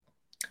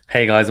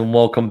Hey guys, and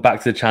welcome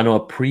back to the channel. A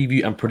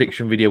preview and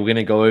prediction video. We're going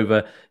to go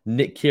over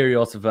Nick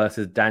Kyrgios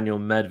versus Daniel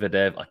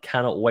Medvedev. I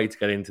cannot wait to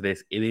get into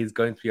this. It is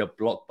going to be a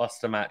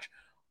blockbuster match,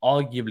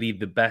 arguably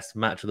the best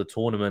match of the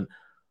tournament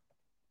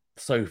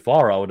so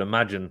far, I would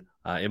imagine.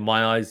 In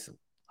my eyes,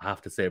 I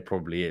have to say it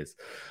probably is.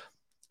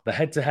 The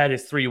head-to-head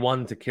is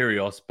 3-1 to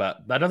Kyrgios,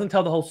 but that doesn't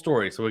tell the whole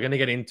story. So we're going to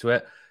get into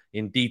it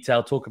in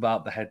detail, talk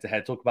about the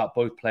head-to-head, talk about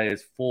both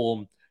players'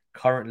 form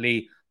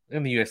currently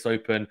in the US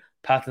Open,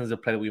 patterns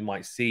of play that we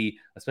might see,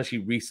 especially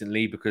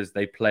recently because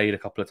they played a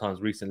couple of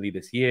times recently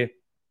this year,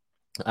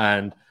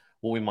 and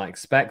what we might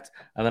expect.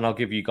 And then I'll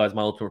give you guys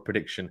my ultimate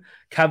prediction.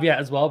 Caveat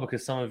as well,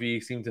 because some of you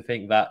seem to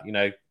think that,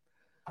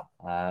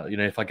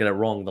 if I get it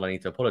wrong, then I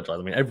need to apologize.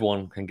 I mean,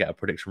 everyone can get a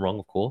prediction wrong,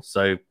 of course.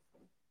 So,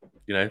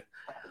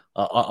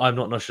 I'm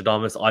not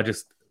Nostradamus. I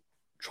just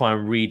try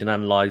and read and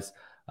analyze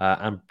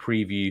and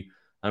preview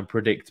and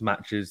predict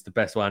matches the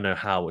best way I know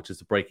how, which is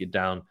to break it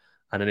down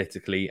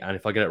analytically. And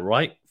if I get it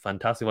right,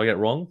 fantastic. If I get it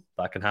wrong,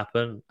 that can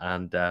happen.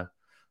 And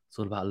it's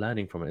all about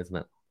learning from it, isn't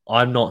it?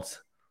 I'm not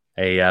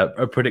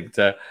a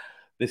predictor.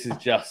 This is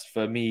just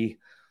for me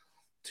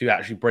to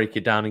actually break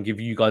it down and give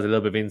you guys a little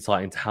bit of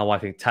insight into how I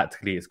think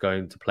tactically it's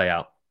going to play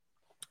out.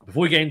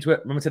 Before we get into it,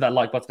 remember to hit that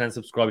like button and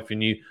subscribe if you're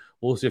new.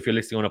 Also, if you're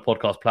listening on a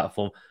podcast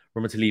platform,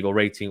 remember to leave a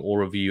rating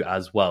or review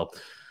as well.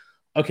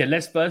 Okay,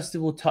 let's first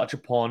of all touch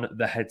upon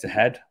the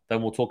head-to-head.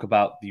 Then we'll talk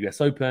about the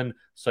US Open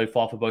so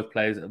far for both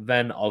players.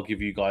 Then I'll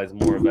give you guys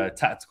more of a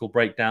tactical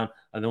breakdown,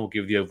 and then we'll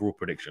give the overall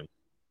prediction.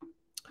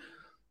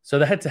 So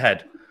the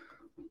head-to-head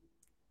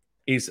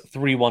is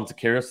 3-1 to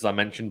Kyrgios, as I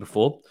mentioned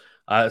before.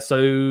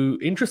 So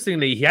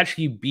interestingly, he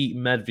actually beat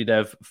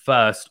Medvedev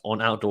first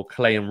on outdoor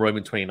clay in Rome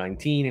in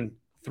 2019 in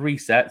 3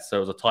 sets, so it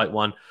was a tight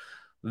one.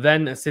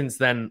 Then, since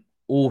then,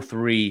 all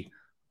 3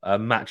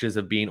 matches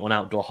have been on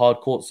outdoor hard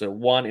court. So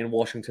one in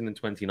Washington in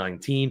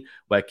 2019,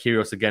 where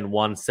Kyrgios again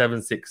won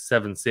 7-6,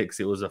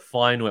 7-6. It was a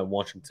final at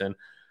Washington.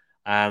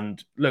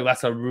 And look,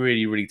 that's a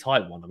really, really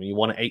tight one. I mean, he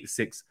won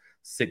 8-6,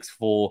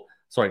 6-4.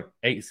 Sorry,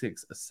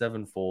 8-6,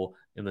 7-4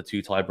 in the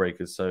 2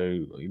 tiebreakers.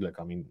 So, look,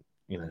 I mean,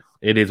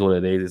 it is what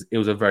it is. It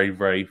was a very,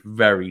 very,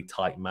 very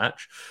tight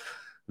match.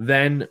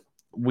 Then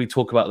we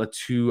talk about the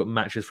 2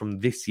 matches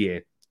from this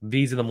year.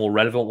 These are the more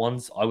relevant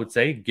ones, I would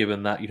say,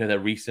 given that, they're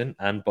recent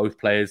and both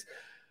players,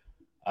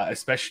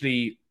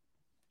 especially,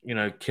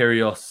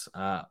 Kyrgios,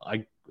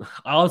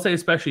 I'll say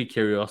especially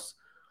Kyrgios,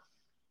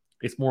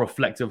 it's more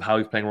reflective of how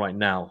he's playing right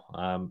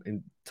now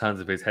in terms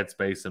of his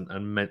headspace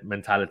and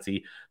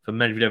mentality. For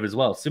Medvedev as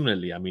well,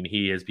 similarly, I mean,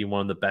 he has been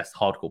one of the best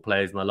hardcore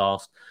players in the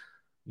last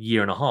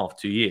year and a half,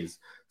 2 years.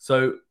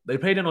 So they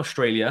played in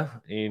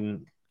Australia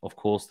in, of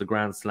course, the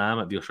Grand Slam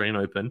at the Australian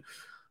Open,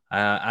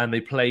 and they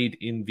played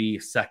in the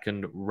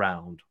second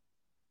round.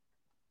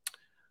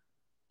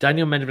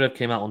 Daniel Medvedev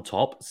came out on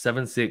top,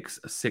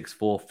 7-6,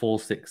 6-4,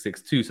 4-6,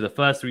 6-2. So the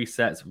first 3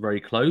 sets,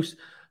 very close.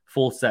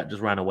 4th set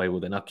just ran away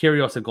with it. Now,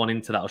 Kyrgios had gone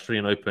into that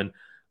Australian Open,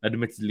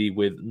 admittedly,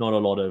 with not a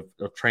lot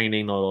of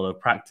training, not a lot of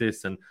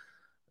practice. And,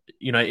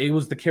 it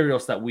was the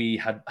Kyrgios that we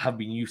have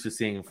been used to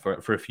seeing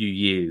for a few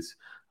years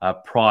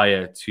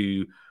prior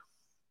to,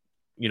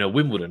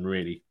 Wimbledon,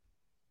 really.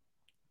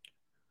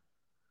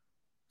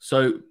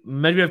 So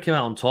Medvedev came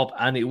out on top,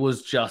 and it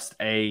was just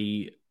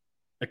a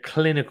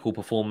clinical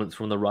performance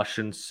from the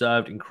Russian.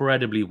 Served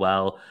incredibly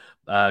well.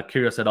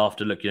 Kyrgios said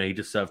after, look, he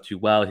just served too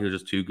well. He was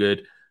just too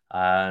good.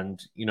 And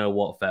you know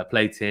what? Fair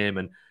play to him.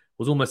 And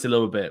was almost a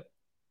little bit,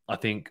 I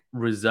think,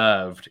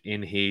 reserved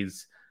in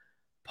his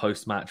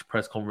post-match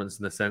press conference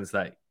in the sense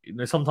that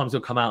sometimes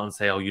he'll come out and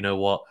say, oh, you know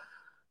what?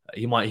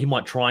 He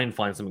might try and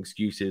find some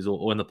excuses,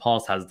 or in the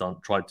past has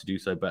tried to do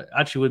so. But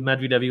actually, with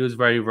Medvedev, he was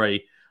very,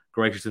 very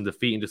gracious in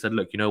defeat and just said,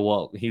 look, you know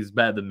what? He's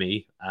better than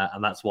me,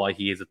 and that's why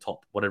he is a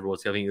top, whatever it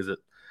was. I think he was at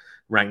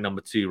ranked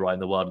number 2 right in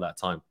the world at that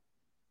time.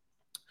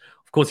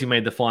 Of course, he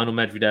made the final.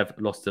 Medvedev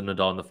lost to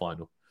Nadal in the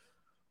final.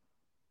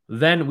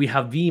 Then we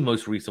have the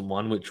most recent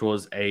one, which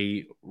was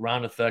a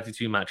round of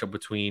 32 matchup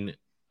between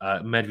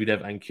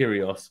Medvedev and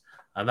Kyrgios,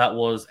 and that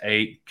was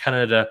a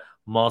Canada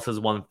Masters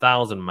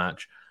 1000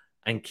 match.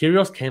 And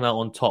Kyrgios came out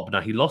on top.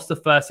 Now, he lost the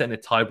first set in a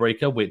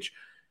tiebreaker, which,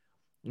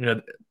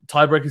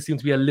 tiebreakers seem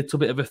to be a little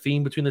bit of a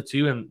theme between the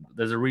two, and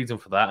there's a reason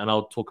for that, and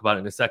I'll talk about it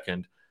in a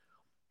second.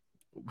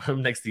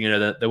 Next thing you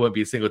know, there won't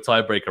be a single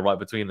tiebreaker right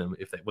between them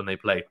when they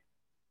play.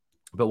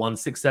 But won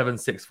 6-7,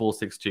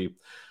 6-4, 6-2.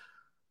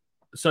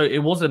 So it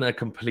wasn't a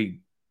complete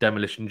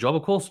demolition job,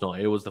 of course not.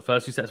 It was the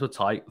first 2 sets were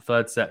tight.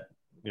 3rd set,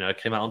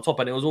 came out on top,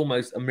 and it was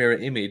almost a mirror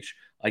image,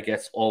 I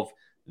guess, of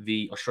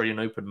the Australian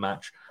Open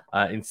match.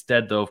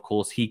 Instead, though, of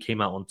course, he came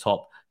out on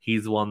top.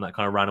 He's the one that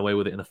kind of ran away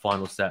with it in the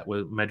final set,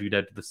 where Medvedev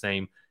did the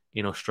same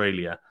in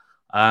Australia.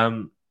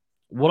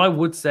 What I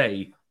would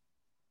say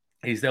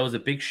is there was a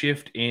big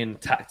shift in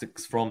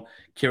tactics from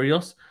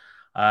Kyrgios,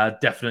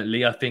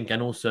 definitely, I think,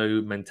 and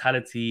also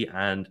mentality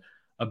and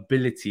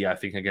ability, I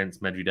think,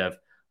 against Medvedev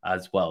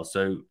as well.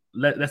 So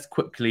let's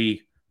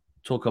quickly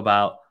talk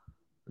about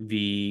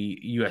the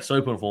US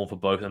Open form for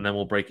both, and then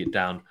we'll break it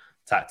down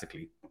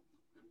tactically.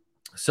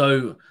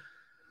 So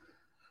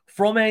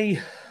from a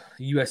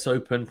US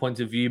Open point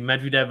of view,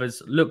 Medvedev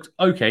has looked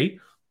okay,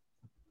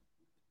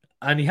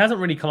 and he hasn't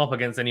really come up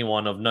against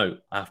anyone of note,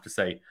 I have to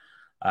say.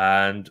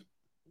 And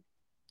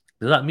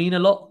does that mean a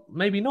lot?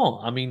 Maybe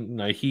not. I mean,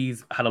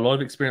 he's had a lot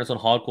of experience on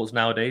hard courts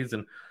nowadays,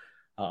 and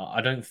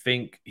I don't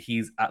think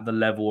he's at the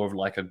level of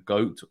like a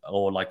GOAT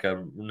or like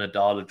a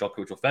Nadal, a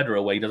Djokovic, or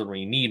Federer, where he doesn't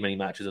really need many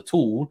matches at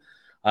all.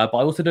 But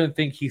I also don't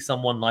think he's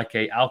someone like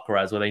a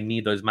Alcaraz, where they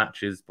need those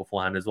matches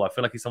beforehand as well. I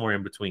feel like he's somewhere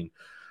in between.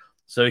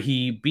 So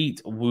he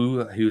beat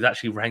Wu, who's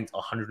actually ranked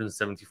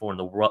 174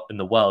 in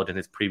the world in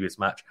his previous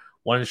match.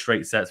 Won in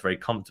straight sets very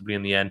comfortably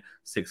in the end,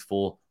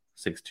 6-4,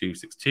 6-2,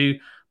 6-2.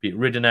 Beat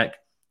Ridonek,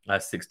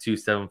 6-2,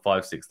 7-5,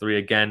 6-3.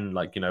 Again,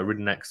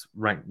 Ridonek's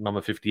ranked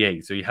number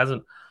 58. So he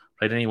hasn't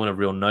played anyone of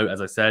real note,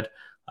 as I said.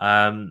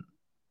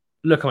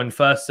 Look, I mean,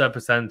 first serve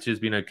percentage has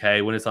been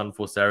okay, winners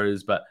unforced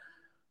errors, but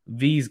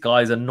these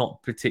guys are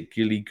not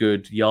particularly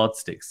good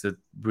yardsticks to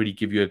really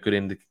give you a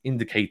good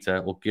indicator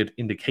or good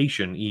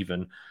indication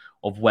even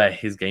of where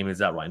his game is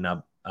at right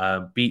now.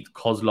 Beat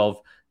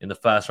Kozlov in the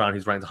first round,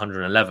 who's ranked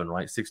 111,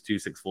 right? 6-2,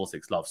 6-4,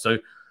 6-love. So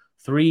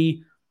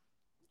three,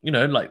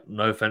 no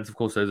offense, of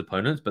course, those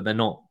opponents, but they're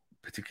not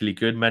particularly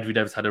good.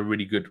 Medvedev's had a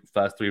really good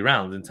first 3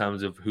 rounds in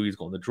terms of who he's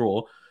got on the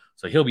draw.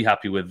 So he'll be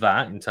happy with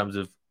that in terms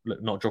of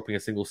not dropping a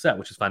single set,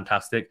 which is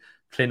fantastic.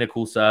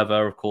 Clinical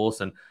server, of course,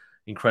 and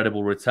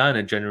incredible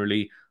returner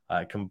generally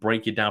can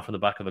break you down from the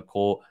back of the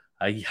court.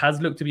 He has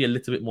looked to be a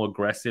little bit more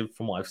aggressive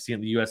from what I've seen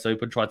at the US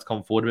Open, tried to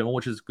come forward a bit more,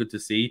 which is good to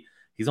see.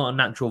 He's not a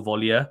natural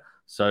volleyer,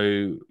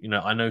 so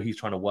I know he's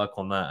trying to work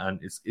on that, and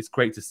it's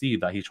great to see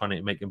that he's trying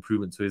to make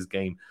improvements to his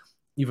game,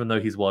 even though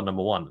he's world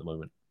number 1 at the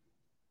moment.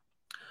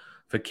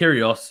 For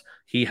Kyrgios,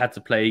 he had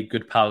to play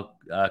good pal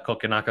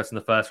Kokkinakis in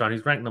the first round.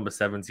 He's ranked number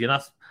 70, and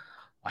that's,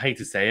 I hate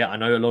to say it, I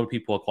know a lot of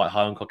people are quite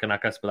high on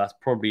Kokkinakis, but that's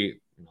probably,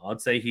 I'd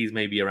say he's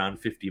maybe around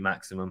 50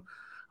 maximum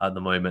at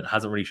the moment.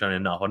 Hasn't really shown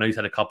enough. I know he's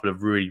had a couple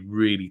of really,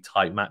 really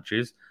tight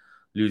matches,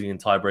 losing in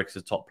tiebreaks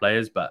to top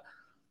players, but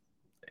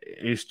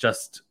it's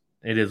just,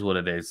 it is what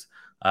it is.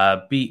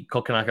 Beat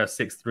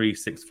Kokkinakis 6-3,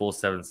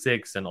 6-4,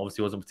 7-6, and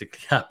obviously wasn't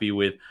particularly happy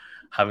with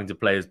having to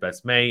play his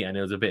best mate, and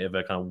it was a bit of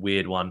a kind of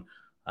weird one.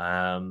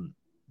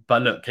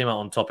 But look, came out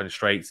on top in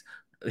straights.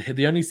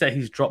 The only set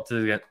he's dropped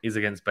is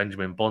against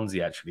Benjamin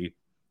Bonzi, actually.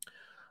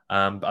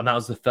 And that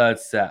was the third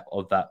set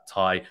of that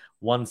tie.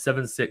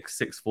 1-7-6,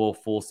 6-4,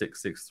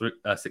 4-6,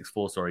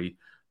 6-4, sorry.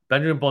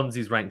 Benjamin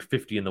Bonzi's ranked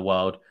 50 in the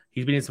world.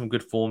 He's been in some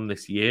good form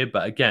this year,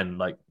 but again,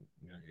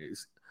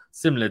 it's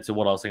similar to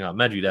what I was saying about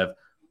Medvedev.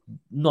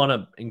 Not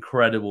an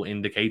incredible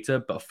indicator,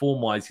 but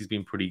form-wise, he's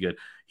been pretty good.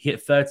 He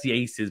hit 30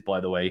 aces, by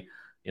the way,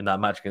 in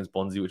that match against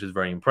Bonzi, which is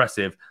very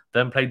impressive.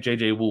 Then played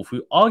JJ Wolf,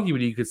 who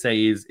arguably you could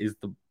say is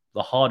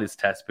the hardest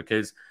test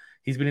because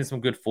he's been in some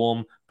good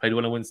form, played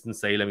well in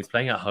Winston-Salem, he's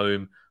playing at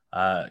home.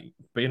 But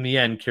in the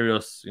end,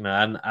 Kyrgios,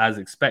 and as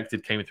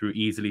expected, came through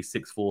easily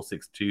 6-4,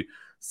 6-2,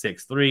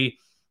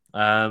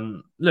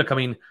 6-3. Look, I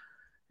mean,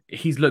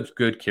 he's looked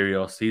good,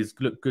 Kyrgios. He's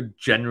looked good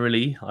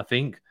generally, I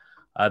think,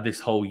 this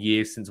whole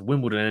year, since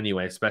Wimbledon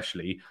anyway,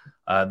 especially.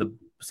 The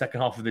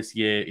second half of this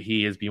year,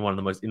 he has been one of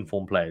the most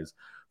informed players.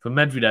 For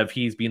Medvedev,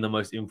 he's been the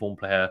most informed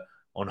player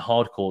on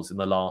hard courts in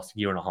the last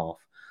year and a half.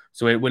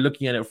 So we're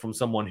looking at it from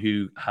someone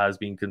who has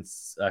been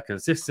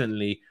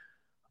consistently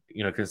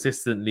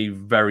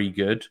very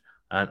good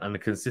and a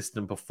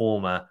consistent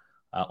performer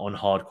on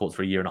hard courts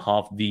for a year and a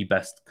half, the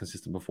best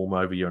consistent performer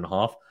over a year and a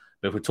half.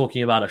 But if we're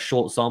talking about a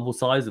short sample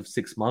size of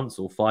 6 months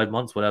or 5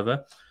 months,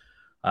 whatever,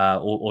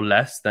 or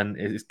less, then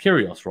it's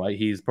Kyrgios, right?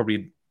 He's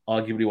probably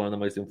arguably one of the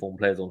most informed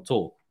players on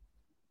tour.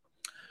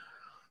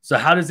 So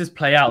how does this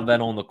play out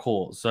then on the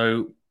court?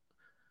 So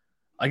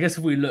I guess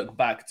if we look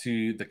back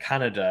to the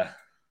Canada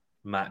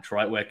match,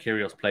 right, where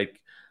Kyrgios played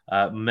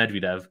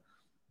Medvedev,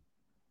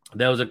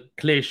 there was a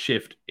clear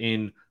shift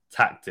in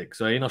tactics.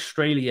 So in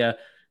Australia,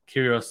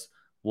 Kyrgios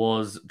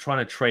was trying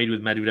to trade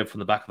with Medvedev from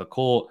the back of the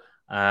court,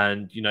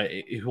 and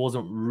it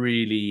didn't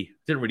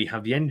really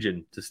have the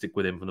engine to stick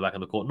with him from the back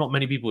of the court. Not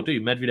many people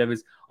do. Medvedev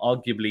is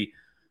arguably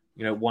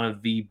one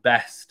of the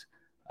best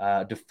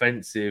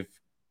defensive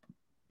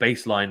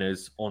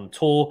baseliners on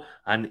tour,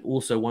 and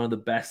also one of the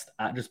best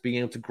at just being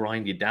able to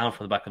grind you down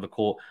from the back of the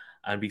court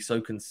and be so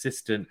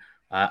consistent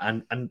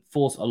and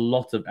force a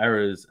lot of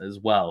errors as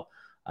well.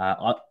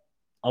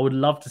 I would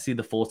love to see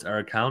the forced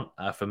error count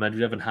for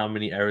Medvedev and how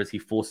many errors he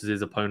forces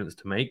his opponents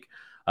to make,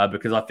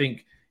 because I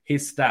think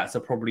his stats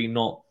are probably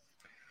not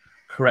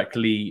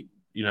correctly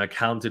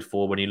accounted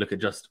for when you look at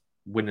just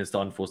winners to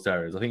unforced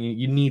errors. I think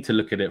you need to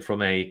look at it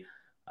from you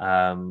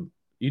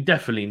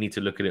definitely need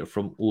to look at it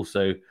from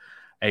also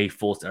a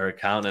forced error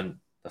count, and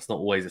that's not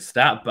always a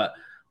stat, but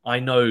I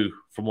know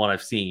from what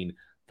I've seen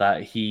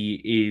that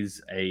he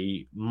is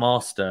a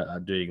master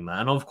at doing that.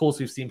 And of course,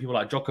 we've seen people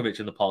like Djokovic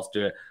in the past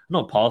do it.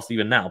 Not past,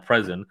 even now,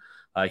 present.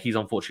 He's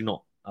unfortunately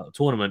not at the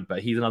tournament,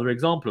 but he's another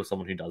example of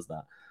someone who does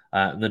that.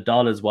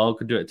 Nadal as well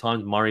could do it at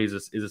times. Murray is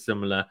a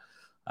similar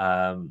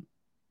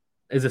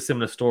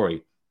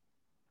story.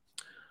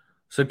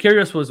 So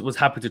Kyrgios was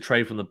happy to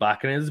trade from the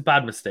back, and it was a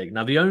bad mistake.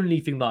 Now, the only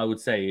thing that I would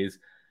say is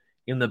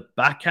in the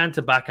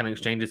backhand-to-backhand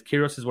exchanges,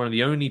 Kyrgios is one of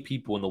the only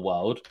people in the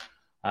world.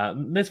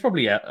 There's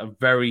probably a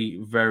very,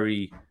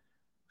 very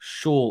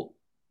short,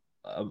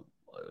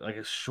 like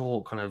a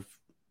short kind of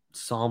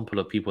sample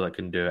of people that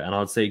can do it. And I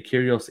would say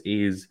Kyrgios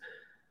is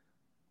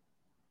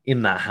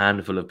in that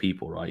handful of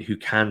people, right, who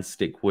can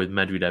stick with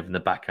Medvedev in the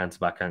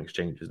backhand-to-backhand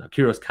exchanges. Now,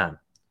 Kyrgios can.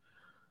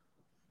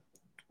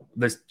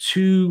 There's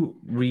two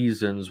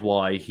reasons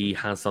why he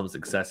has some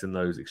success in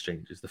those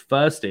exchanges. The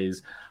first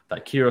is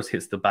that Kyrgios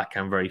hits the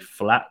backhand very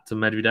flat to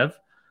Medvedev.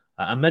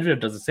 And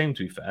Medvedev does the same,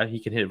 to be fair. He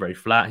can hit it very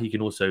flat. He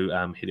can also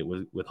hit it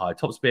with high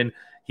topspin.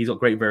 He's got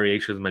great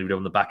variations. Medvedev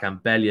on the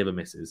backhand barely ever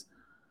misses.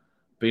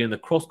 But in the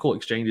cross-court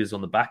exchanges on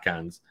the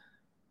backhands,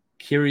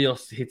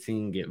 Kyrgios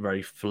hitting it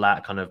very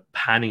flat, kind of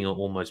panning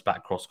almost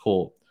back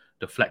cross-court,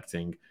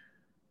 deflecting,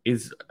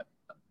 is...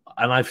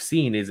 And I've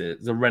seen is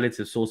a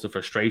relative source of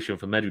frustration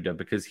for Medvedev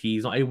because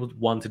he's not able,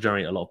 one, to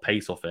generate a lot of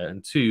pace off it,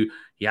 and two,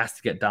 he has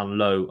to get down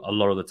low a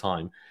lot of the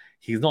time.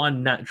 He's not a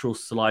natural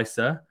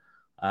slicer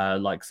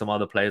like some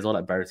other players are,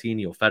 like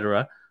Berrettini or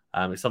Federer.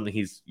 It's something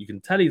you can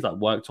tell he's like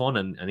worked on,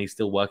 and he's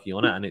still working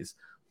on it. And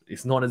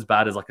it's not as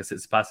bad as like a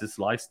Tsitsipas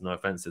slice. No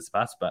offense,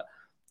 Tsitsipas, but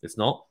it's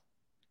not.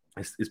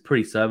 It's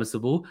pretty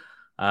serviceable.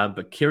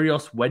 But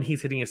Kyrgios, when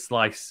he's hitting a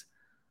slice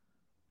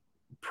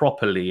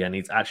properly and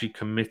he's actually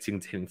committing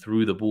to hitting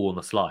through the ball on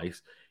the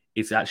slice,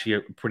 it's actually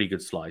a pretty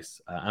good slice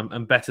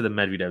and better than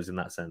Medvedev's in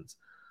that sense.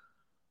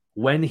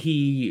 When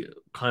he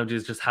kind of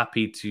is just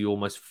happy to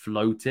almost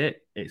float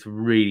it, it's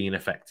really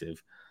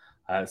ineffective.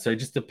 So it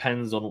just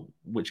depends on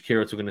which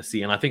Kyrgios we're going to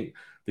see. And I think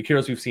the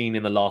Kyrgios we've seen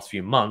in the last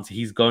few months,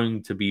 he's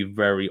going to be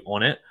very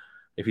on it.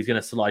 If he's going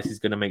to slice, he's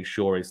going to make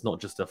sure it's not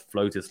just a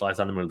floated slice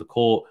down the middle of the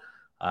court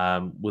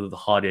with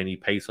hardly any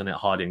pace on it,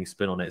 hardly any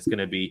spin on it. It's going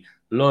to be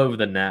low over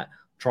the net,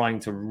 trying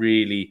to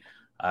really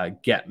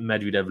get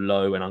Medvedev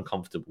low and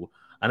uncomfortable.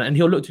 And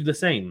he'll look to do the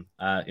same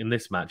in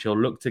this match. He'll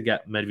look to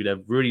get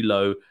Medvedev really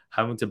low,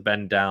 having to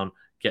bend down,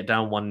 get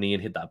down one knee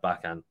and hit that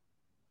backhand.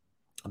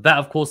 That,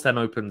 of course, then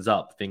opens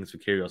up things for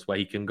Kyrgios, where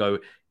he can go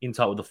in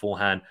tight with the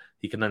forehand.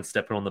 He can then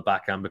step in on the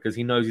backhand because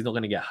he knows he's not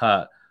going to get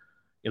hurt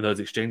in those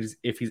exchanges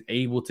if he's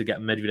able to get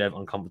Medvedev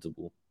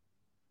uncomfortable.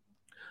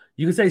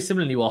 You could say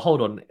similarly, well,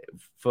 hold on,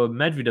 for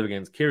Medvedev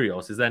against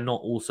Kyrgios, is there not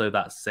also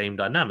that same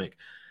dynamic?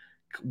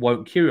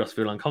 Won't Kyrgios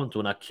feel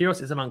uncomfortable? Now,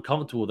 Kyrgios isn't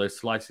uncomfortable, though,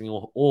 slicing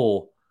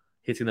or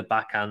hitting the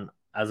backhand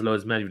as low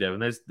as Medvedev.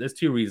 And there's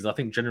two reasons. I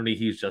think generally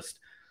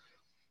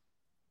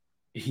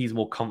he's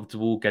more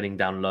comfortable getting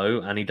down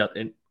low.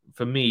 And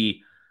for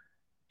me,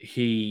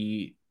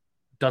 he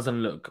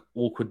doesn't look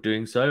awkward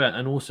doing so.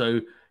 And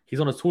also, he's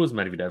not as tall as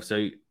Medvedev.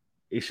 So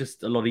it's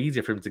just a lot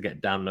easier for him to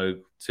get down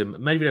low. To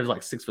Medvedev's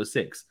like 6'6".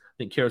 I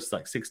think Kyrgios is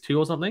like 6'2"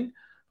 or something,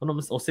 or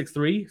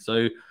 6'3".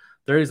 So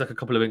there is like a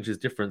couple of inches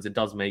difference. It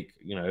does make,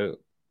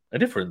 a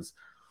difference.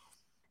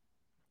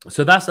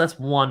 So that's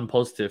one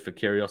positive for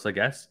Kyrgios, I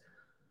guess.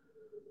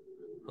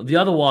 The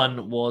other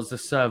one was the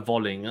serve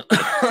volleying.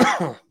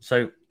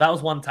 So that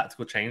was one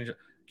tactical change.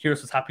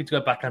 Kyrgios was happy to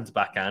go backhand to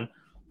backhand,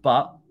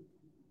 but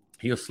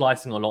he was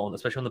slicing a lot,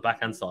 especially on the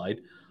backhand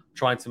side,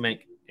 trying to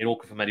make it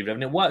awkward for Medvedev,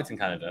 and it worked in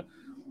Canada.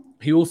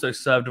 He also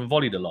served and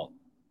volleyed a lot,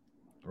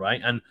 right?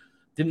 And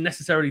didn't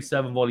necessarily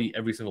serve and volley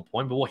every single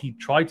point, but what he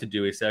tried to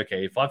do is say,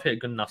 okay, if I've hit a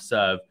good enough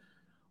serve,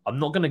 I'm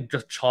not going to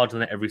just charge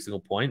on it every single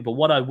point, but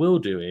what I will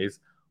do is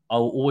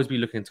I'll always be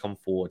looking to come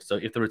forward. So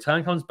if the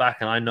return comes back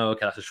and I know,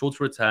 okay, that's a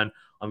shorter return,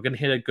 I'm going to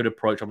hit a good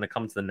approach, I'm going to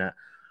come to the net.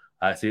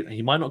 So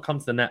he might not come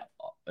to the net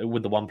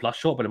with the 1+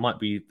 shot, but it might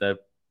be the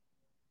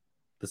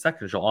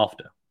second shot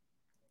after,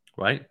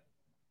 right?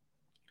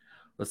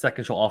 The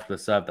second shot after the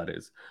serve, that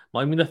is.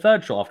 Might mean the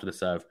third shot after the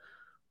serve.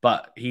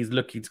 But he's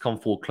looking to come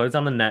forward, close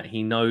down the net.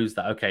 He knows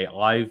that, okay,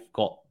 I've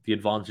got the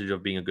advantage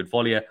of being a good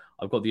volleyer.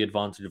 I've got the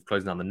advantage of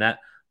closing down the net.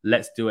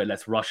 Let's do it.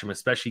 Let's rush him,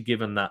 especially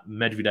given that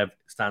Medvedev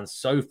stands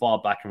so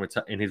far back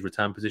in his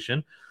return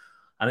position.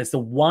 And it's the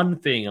one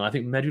thing, and I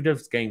think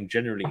Medvedev's game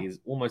generally is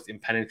almost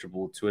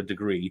impenetrable to a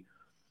degree,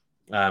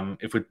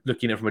 if we're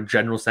looking at it from a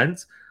general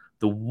sense.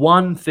 The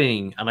one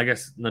thing, and I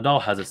guess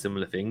Nadal has a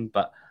similar thing,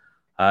 but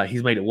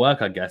he's made it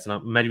work, I guess,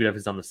 and Medvedev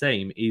has done the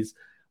same, is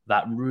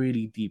that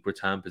really deep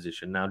return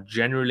position. Now,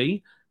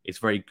 generally, it's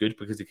very good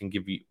because it can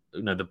give you,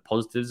 the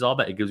positives are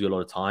that it gives you a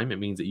lot of time. It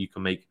means that you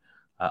can make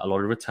a lot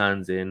of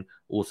returns in.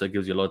 Also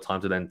gives you a lot of time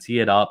to then tee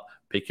it up,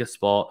 pick your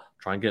spot,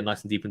 try and get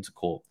nice and deep into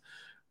court.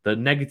 The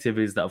negative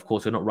is that, of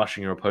course, you're not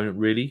rushing your opponent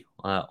really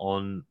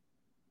on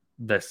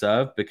their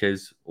serve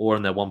or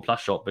on their 1+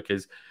 shot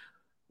because,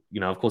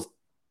 of course,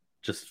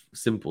 just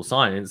simple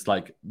science,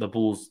 like the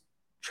ball's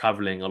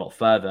traveling a lot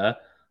further.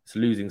 It's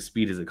losing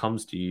speed as it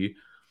comes to you.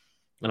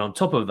 And on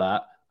top of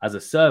that, as a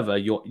server,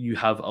 you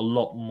have a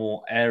lot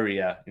more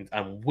area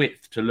and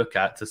width to look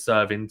at to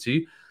serve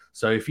into.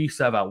 So if you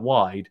serve out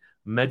wide,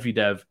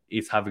 Medvedev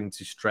is having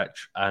to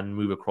stretch and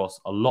move across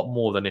a lot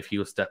more than if he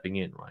was stepping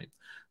in, right,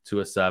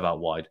 to a serve out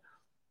wide.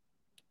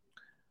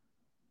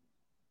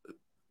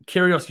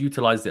 Kyrgios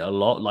utilized it a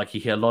lot. Like he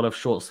hit a lot of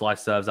short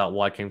slice serves out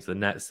wide, came to the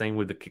net. Same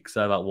with the kick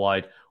serve out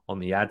wide on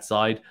the ad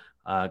side,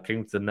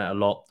 came to the net a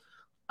lot.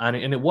 And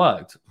it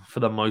worked for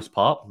the most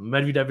part.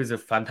 Medvedev is a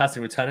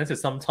fantastic returner, so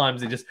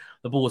sometimes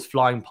the ball was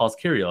flying past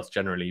Kyrgios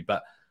generally,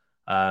 but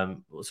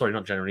sorry,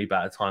 not generally,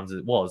 but at times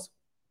it was,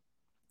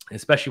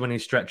 especially when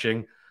he's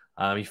stretching.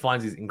 He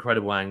finds these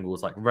incredible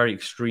angles, like very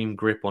extreme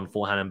grip on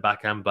forehand and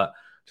backhand, but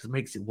just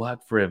makes it work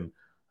for him.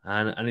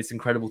 And it's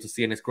incredible to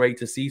see, and it's great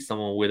to see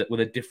someone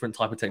with a different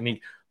type of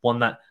technique, one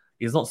that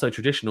is not so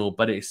traditional,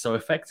 but it is so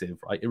effective,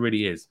 right? It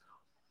really is.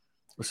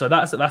 So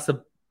that's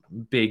a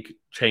big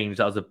change.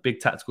 That was a big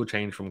tactical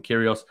change from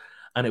Kyrgios,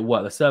 and it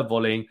worked. The serve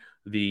volleying,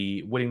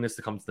 the willingness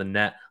to come to the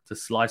net, to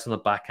slice on the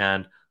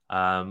backhand,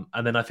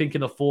 and then I think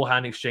in the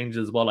forehand exchanges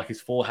as well, like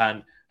his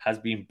forehand has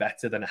been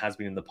better than it has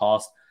been in the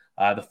past.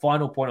 The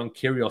final point on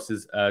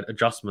Kyrgios's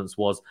adjustments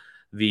was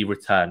the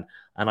return,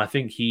 and I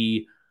think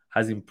he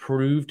has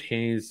improved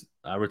his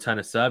return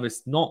of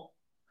service.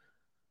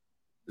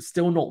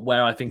 Still not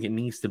where I think it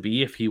needs to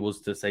be if he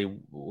was to say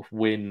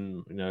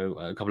win,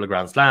 a couple of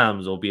Grand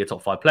Slams or be a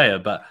top 5 player,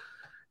 but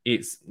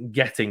it's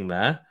getting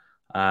there.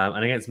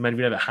 And against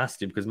Medvedev, it has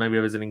to, because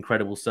Medvedev is an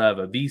incredible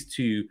server. These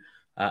two,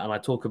 and I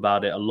talk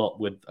about it a lot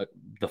with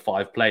the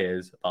 5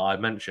 players that I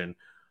mentioned,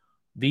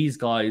 these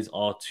guys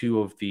are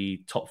 2 of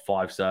the top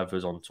 5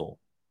 servers on tour.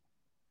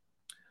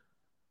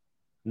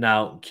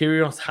 Now,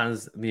 Kyrgios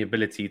has the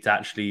ability to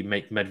actually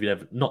make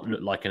Medvedev not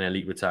look like an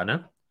elite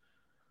returner.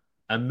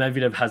 And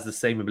Medvedev has the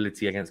same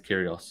ability against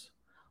Kyrgios.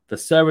 The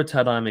serve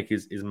return dynamic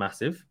is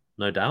massive,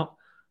 no doubt.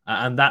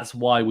 And that's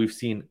why we've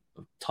seen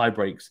tie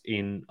breaks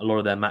in a lot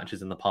of their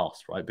matches in the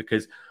past, right?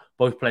 Because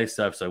both players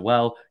serve so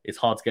well, it's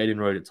hard to get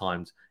inroad at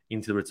times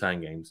into the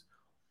return games.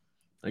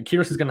 And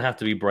Kyrgios is going to have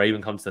to be brave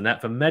and come to the net.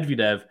 For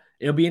Medvedev,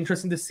 it'll be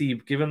interesting to see,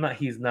 given that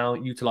he's now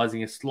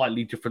utilizing a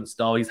slightly different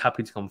style, he's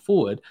happy to come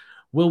forward.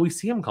 Will we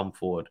see him come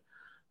forward?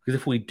 Because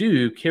if we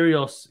do,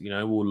 Kyrgios,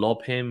 will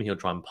lob him, he'll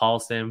try and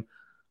pass him.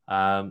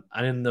 And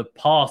in the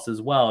past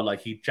as well,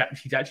 like he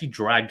actually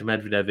dragged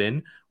Medvedev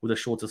in with a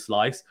shorter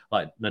slice,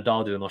 like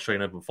Nadal did in the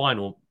Australian Open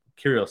final.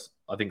 Kyrgios,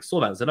 I think,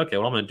 saw that and said, okay,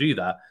 well, I'm going to do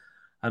that.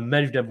 And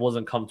Medvedev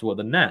wasn't comfortable at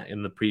the net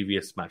in the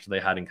previous match that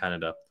they had in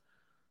Canada.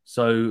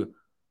 So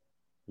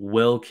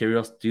will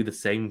Kyrgios do the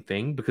same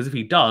thing? Because if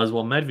he does,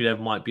 well,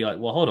 Medvedev might be like,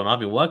 well, hold on, I've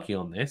been working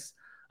on this,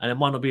 and it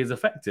might not be as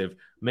effective.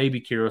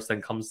 Maybe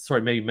Medvedev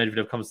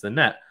comes to the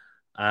net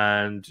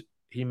and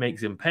he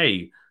makes him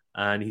pay.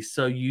 And he's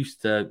so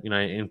used to,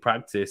 in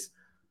practice,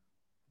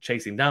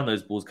 chasing down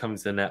those balls, coming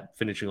to the net,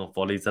 finishing off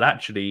volleys, that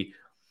actually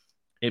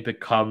it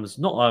becomes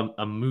not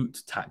a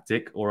moot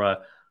tactic or a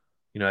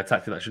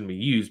tactic that shouldn't be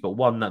used, but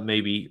one that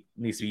maybe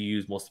needs to be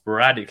used more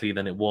sporadically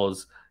than it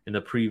was in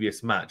the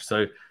previous match.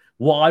 So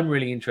what I'm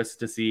really interested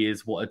to see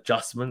is what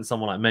adjustments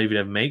someone like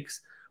Medvedev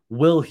makes.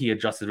 Will he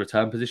adjust his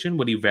return position?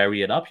 Will he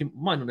vary it up? He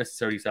might not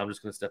necessarily say, I'm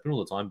just going to step in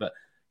all the time, but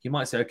he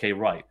might say, okay,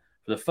 right,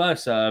 for the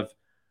first serve,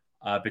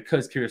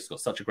 because Kyrgios got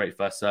such a great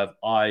first serve,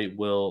 I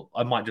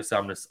might just say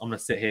I'm gonna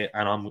sit here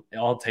and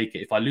I'll take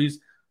it. If I lose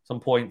some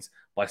points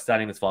by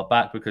standing this far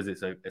back because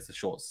it's a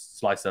short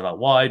slice serve out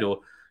wide, or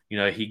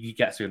he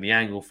gets you in the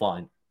angle,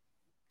 fine.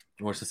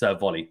 Or it's a serve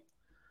volley.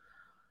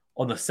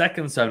 On the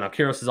second serve, now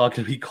Kyrgios has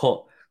arguably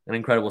got an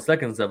incredible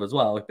second serve as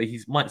well, but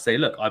he might say,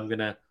 look, I'm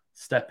gonna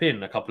step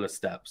in a couple of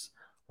steps,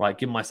 right?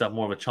 Give myself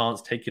more of a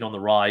chance, take it on the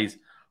rise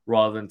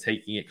rather than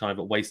taking it kind of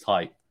at waist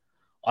height.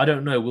 I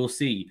don't know. We'll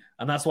see.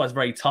 And that's why it's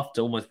very tough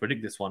to almost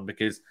predict this one,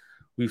 because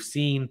we've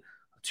seen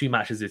 2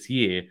 matches this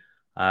year.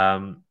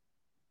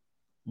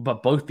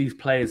 But both these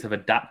players have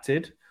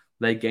adapted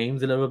their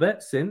games a little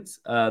bit since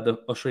the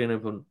Australian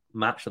Open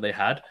match that they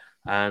had.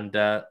 And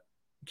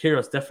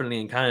Kyrgios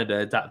definitely in Canada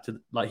adapted,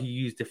 like he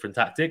used different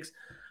tactics.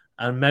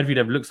 And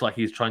Medvedev looks like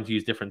he's trying to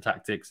use different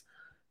tactics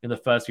in the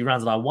first few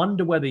rounds. And I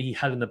wonder whether he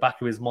had in the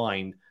back of his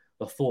mind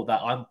the thought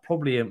that I'm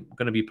probably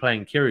going to be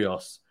playing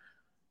Kyrgios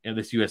in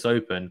this US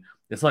Open.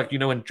 It's like,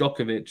 when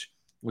Djokovic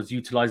was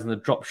utilizing the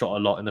drop shot a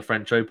lot in the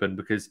French Open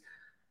because,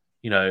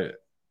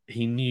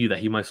 he knew that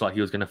he most likely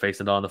was going to face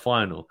Nadal in the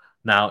final.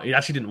 Now, it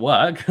actually didn't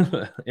work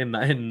that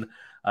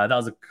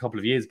was a couple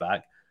of years back.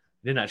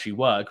 It didn't actually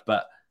work,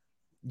 but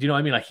do you know what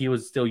I mean? Like, he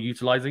was still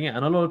utilizing it.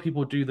 And a lot of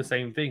people do the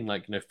same thing.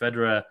 Like,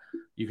 Federer,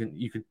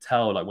 you could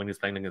tell, like, when he was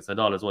playing against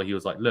Nadal as well, he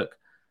was like, look,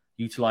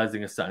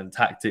 utilizing a certain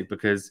tactic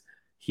because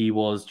he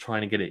was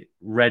trying to get it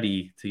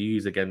ready to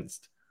use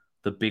against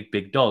the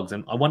big dogs.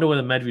 And I wonder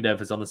whether Medvedev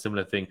has done a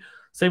similar thing.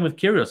 Same with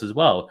Kyrgios as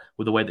well,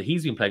 with the way that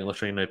he's been playing at the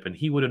Australian Open.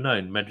 He would have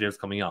known Medvedev's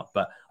coming up.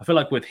 But I feel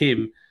like with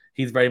him,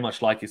 he's very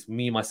much like it's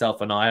me, myself,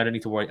 and I. I don't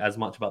need to worry as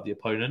much about the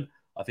opponent.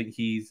 I think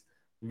he's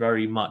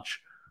very much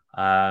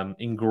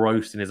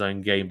engrossed in his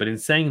own game. But in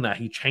saying that,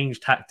 he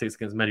changed tactics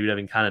against Medvedev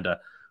in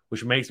Canada,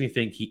 which makes me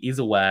think he is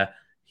aware.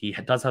 He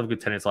does have a good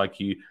tennis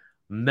IQ.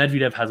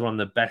 Medvedev has one of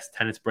the best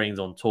tennis brains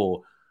on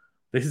tour.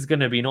 This is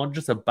going to be not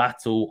just a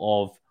battle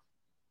of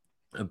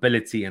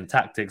ability and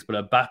tactics, but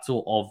a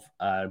battle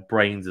of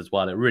brains as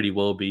well. It really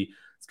will be.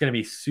 It's going to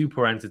be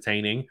super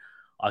entertaining.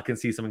 I can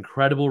see some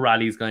incredible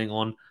rallies going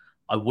on.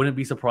 I wouldn't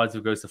be surprised if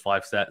it goes to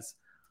 5 sets.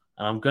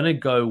 And I'm going to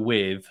go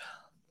with...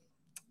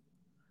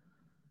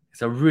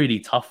 It's a really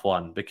tough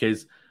one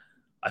because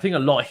I think a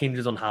lot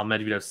hinges on how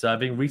Medvedev's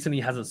serving. Recently,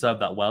 he hasn't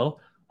served that well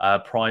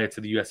prior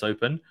to the US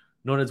Open,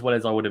 not as well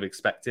as I would have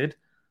expected.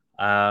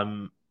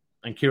 And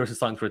Kyrgios is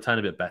starting to return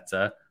a bit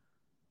better.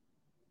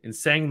 In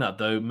saying that,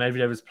 though,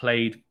 Medvedev has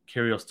played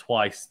Kyrgios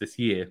twice this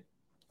year,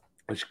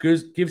 which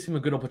gives him a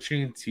good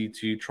opportunity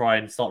to try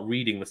and start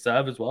reading the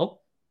serve as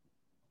well.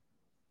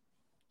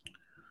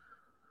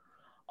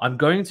 I'm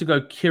going to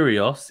go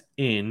Kyrgios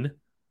in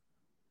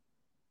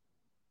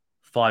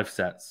 5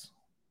 sets.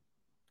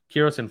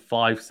 Kyrgios in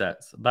 5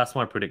 sets. That's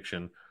my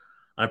prediction.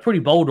 And a pretty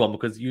bold one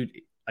because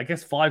I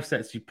guess 5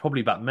 sets, you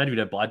probably back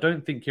Medvedev, but I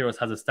don't think Kyrgios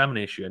has a stamina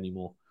issue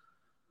anymore.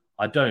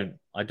 I don't.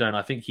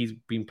 I think he's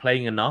been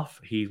playing enough.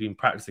 He's been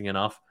practicing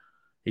enough.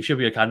 He should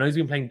be okay. I know he's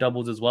been playing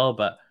doubles as well,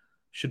 but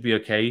should be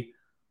okay.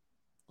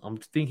 I'm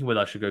thinking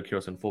whether I should go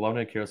Kyrgios in 4, but I'm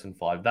going to go Kyrgios in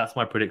 5. That's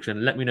my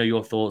prediction. Let me know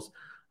your thoughts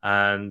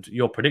and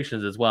your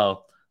predictions as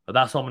well. But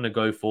that's what I'm going to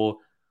go for.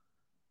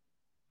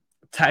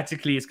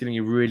 Tactically, it's going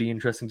to be really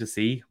interesting to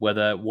see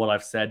whether what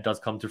I've said does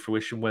come to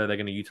fruition, whether they're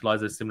going to utilize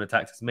those similar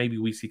tactics. Maybe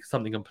we see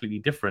something completely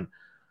different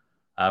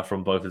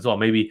from both as well.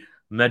 Maybe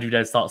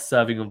Medvedev starts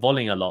serving and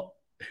volleying a lot.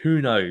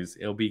 Who knows?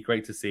 It'll be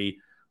great to see.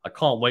 I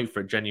can't wait for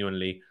it,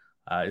 genuinely.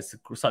 It's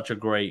such a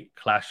great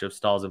clash of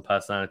styles and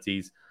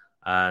personalities.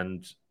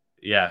 And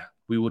yeah,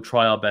 we will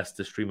try our best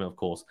to stream it, of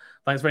course.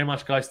 Thanks very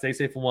much, guys. Stay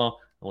safe and well,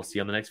 and we'll see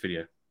you on the next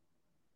video.